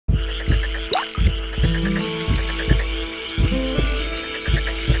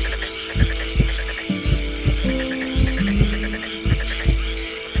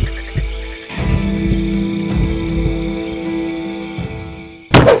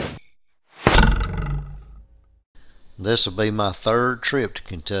This will be my third trip to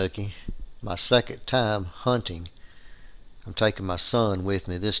Kentucky, my second time hunting. I'm taking my son with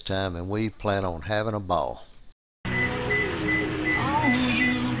me this time, and we plan on having a ball.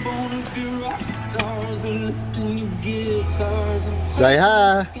 Say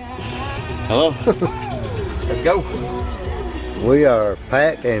hi. Hello. Let's go. We are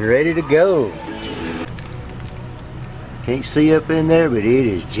packed and ready to go. Can't see up in there, but it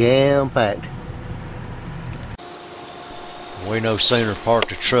is jam-packed. We no sooner parked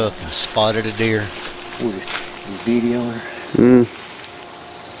the truck and spotted a deer. What is video her?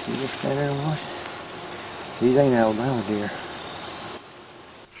 She just stand there and watch. These ain't Alabama deer.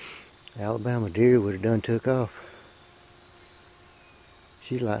 Alabama deer would have done took off.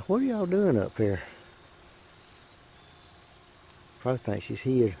 She's like, what are y'all doing up here? Probably think she's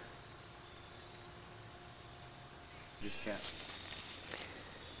hid.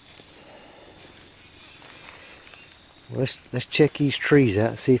 Well, let's check these trees out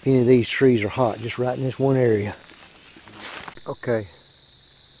and see if any of these trees are hot, just right in this one area. Okay,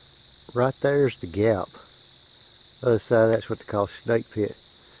 right there's the gap. Other side, that's what they call snake pit.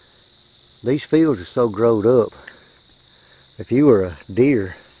 These fields are so growed up. If you were a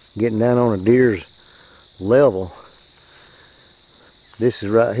deer, getting down on a deer's level, this is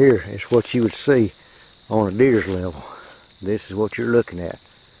right here. It's what you would see on a deer's level. This is what you're looking at.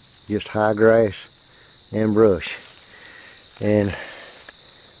 Just high grass and brush. And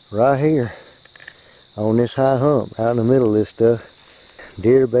right here on this high hump out in the middle of this stuff,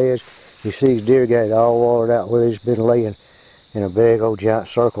 deer beds, you see these deer got it all watered out where they've been laying in a big old giant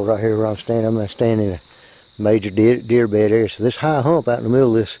circle right here where I'm standing. I'm going to stand in a major deer bed area. So this high hump out in the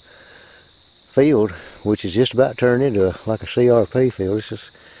middle of this field, which is just about turned into like a CRP field, it's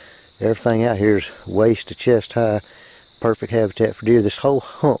just everything out here is waist to chest high, perfect habitat for deer. This whole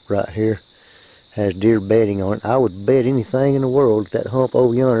hump right here has deer bedding on it. I would bet anything in the world that hump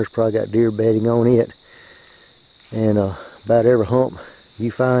over yonder's probably got deer bedding on it. And about every hump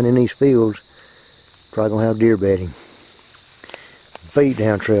you find in these fields probably gonna have deer bedding. Feed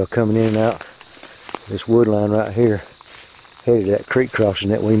down trail coming in and out this wood line right here, headed to that creek crossing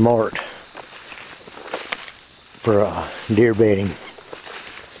that we marked for deer bedding.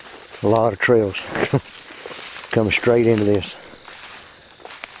 A lot of trails coming straight into this.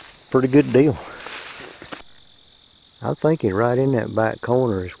 Pretty good deal. I'm thinking right in that back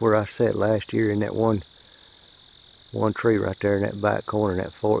corner is where I sat last year in that one tree right there in that back corner,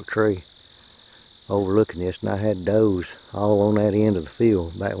 that fork tree overlooking this, and I had does all on that end of the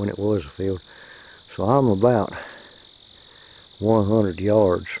field back when it was a field. So I'm about 100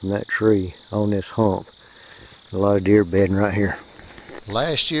 yards from that tree on this hump. A lot of deer bedding right here.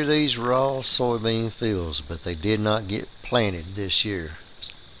 Last year these were all soybean fields, but they did not get planted this year.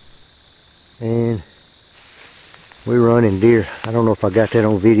 And we're running deer. I don't know if I got that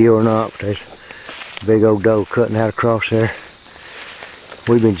on video or not, but there's a big old doe cutting out across there.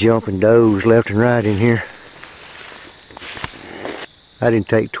 We've been jumping does left and right in here. I didn't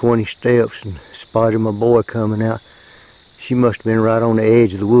take 20 steps and spotted my boy coming out. She must have been right on the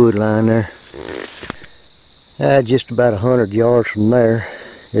edge of the wood line there. Just about 100 yards from there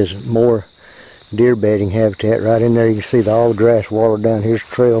is more deer bedding habitat. Right in there you can see all the grass water down. Here's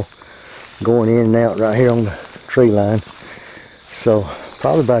the trail going in and out right here on the tree line. So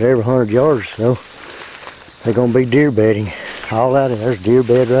probably about every 100 yards or so they're going to be deer bedding. All out in there's deer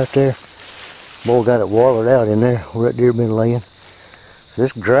bed right there. Boy got it watered out in there where that deer been laying. So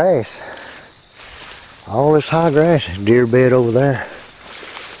this grass, all this high grass is deer bed over there.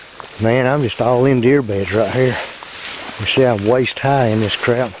 Man, I'm just all in deer beds right here. You see I'm waist high in this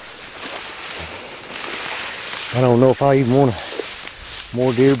crap. I don't know if I even want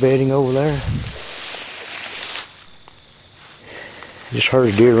more deer bedding over there. Just heard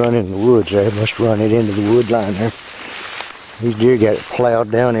a deer run in the woods there. Must run it into the wood line there. These deer got it plowed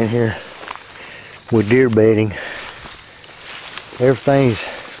down in here with deer bedding. Everything's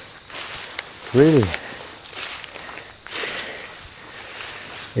really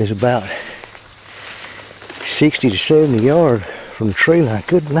is about 60 to 70 yards from the tree line.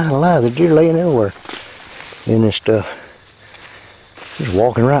 Good night alive, the deer laying everywhere in this stuff. Just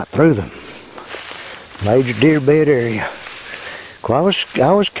walking right through them. Major deer bed area. Well,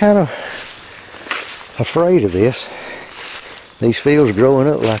 I was kind of afraid of this. These fields growing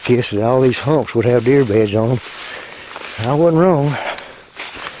up like this, and all these humps would have deer beds on them. I wasn't wrong.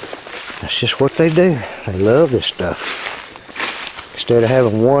 That's just what they do. They love this stuff. Instead of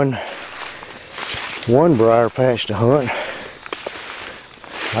having one briar patch to hunt,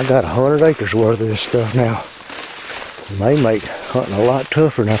 I got 100 acres worth of this stuff now. It may make hunting a lot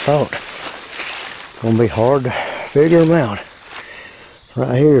tougher than I thought. It's gonna be hard to figure them out.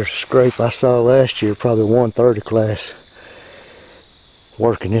 Right here's a scrape I saw last year, probably 130 class.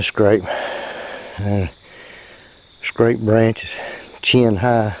 Working this scrape. And scrape branches, chin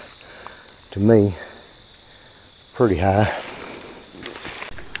high to me. Pretty high.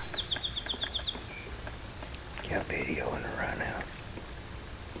 Got video in it right now.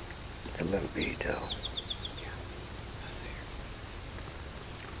 It's a little bitty doe.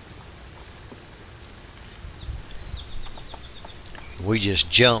 We just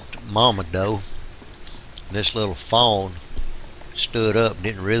jumped mama doe. This little fawn stood up and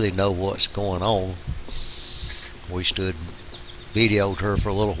didn't really know what's going on. We stood videoed her for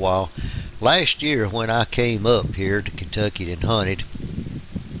a little while. Last year when I came up here to Kentucky and hunted,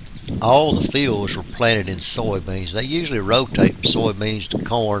 all the fields were planted in soybeans. They usually rotate from soybeans to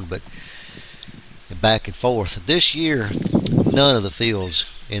corn, but back and forth. This year none of the fields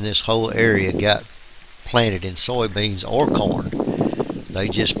in this whole area got planted in soybeans or corn. They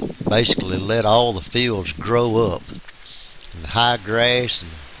just basically let all the fields grow up, and high grass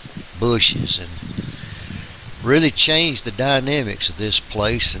and bushes, and really changed the dynamics of this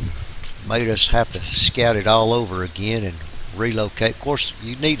place and made us have to scout it all over again and relocate. Of course,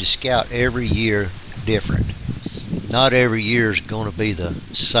 you need to scout every year different. Not every year is going to be the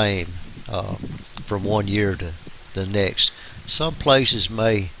same from one year to the next. Some places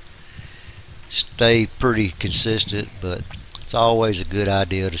may stay pretty consistent, but it's always a good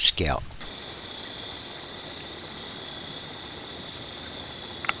idea to scout.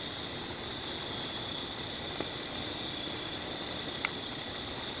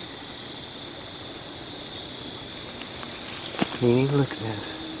 You need to look at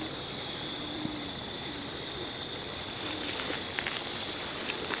this.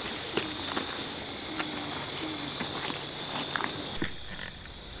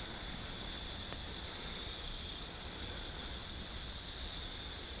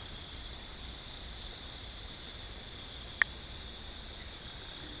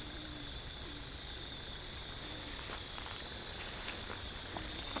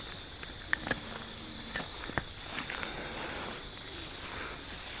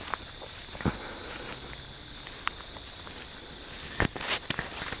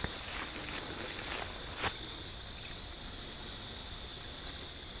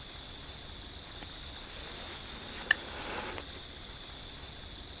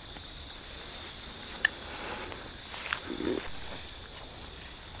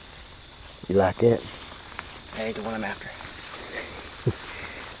 You like that? That ain't the one I'm after.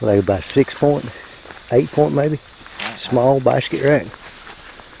 Like about 6 point, 8 point maybe. Small basket rack.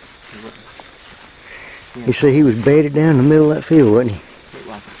 You see he was bedded down in the middle of that field, wasn't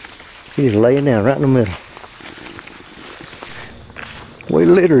he? He was laying down right in the middle. We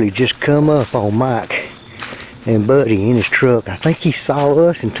literally just come up on Mike and Buddy in his truck. I think he saw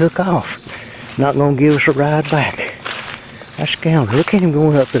us and took off. Not gonna give us a ride back. That scoundrel, look at him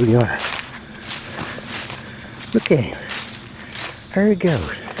going up through yonder. Look at him. There he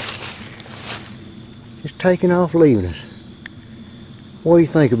goes. Just taking off, leaving us. What do you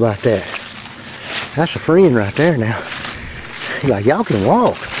think about that? That's a friend right there now. He's like, y'all can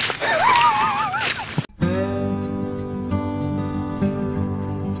walk.